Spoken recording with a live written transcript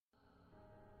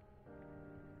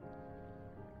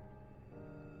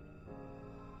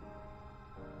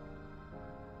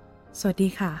สวัสดี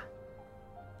ค่ะ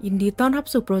ยินดีต้อนรับ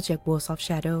สู่โปรเจกต์ World of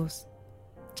Shadows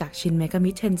จากชินเมกา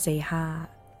มิเทนเซ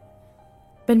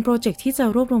5เป็นโปรเจกต์ที่จะ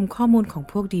รวบรวมข้อมูลของ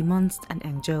พวก Demons and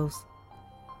Angels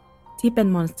ที่เป็น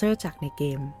มอนสเตอร์จากในเก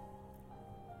ม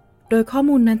โดยข้อ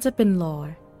มูลนั้นจะเป็นลอ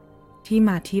ร์ที่ม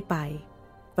าที่ไป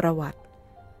ประวัติ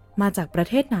มาจากประ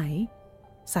เทศไหน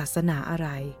ศาสนาอะไร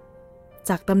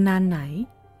จากตำนานไหน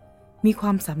มีคว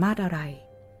ามสามารถอะไร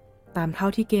ตามเท่า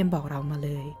ที่เกมบอกเรามาเ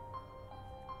ลย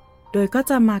โดยก็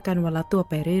จะมากันวันละตัว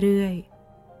ไปเรื่อย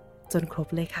ๆจนครบ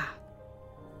เลยค่ะ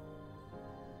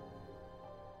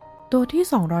ตัวที่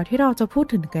200ที่เราจะพูด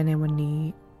ถึงกันในวันนี้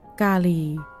กาลี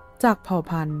จากเผ่า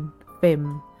พันธุ์เฟม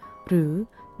หรือ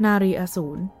นารีอสู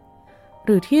รห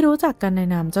รือที่รู้จักกันใน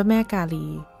นามเจ้าแม่กาลี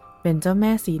เป็นเจ้าแ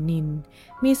ม่สีนิล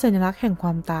มีสัญลักษณ์แห่งคว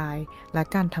ามตายและ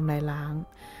การทำลายล้าง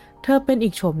เธอเป็นอี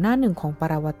กโฉมหน้าหนึ่งของปา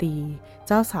ราวตีเ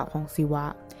จ้าสาวของศิวะ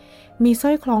มีสร้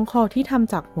อยคล้องคอที่ท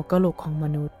ำจากหัวกะโหลกของม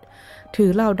นุษย์ถือ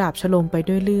เหล่าดาบฉโลมไป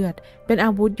ด้วยเลือดเป็นอ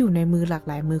าวุธอยู่ในมือหลาก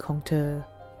หลายมือของเธอ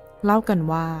เล่ากัน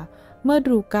ว่าเมื่อด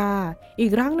รูกาอี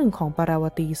กร่างหนึ่งของปาราว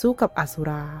ตีสู้กับอสุ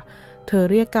ราเธอ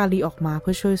เรียกกาลีออกมาเ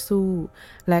พื่อช่วยสู้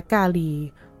และกาลี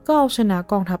ก็เอาชนะ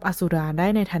กองทัพอสุราได้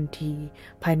ในทันที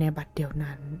ภายในบัดเดียว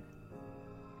นั้น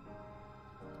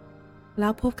แล้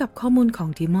วพบกับข้อมูลของ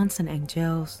Demons and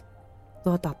Angels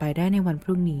ตัวต่อไปได้ในวันพ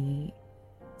รุ่งนี้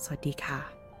สวัสดีค่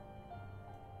ะ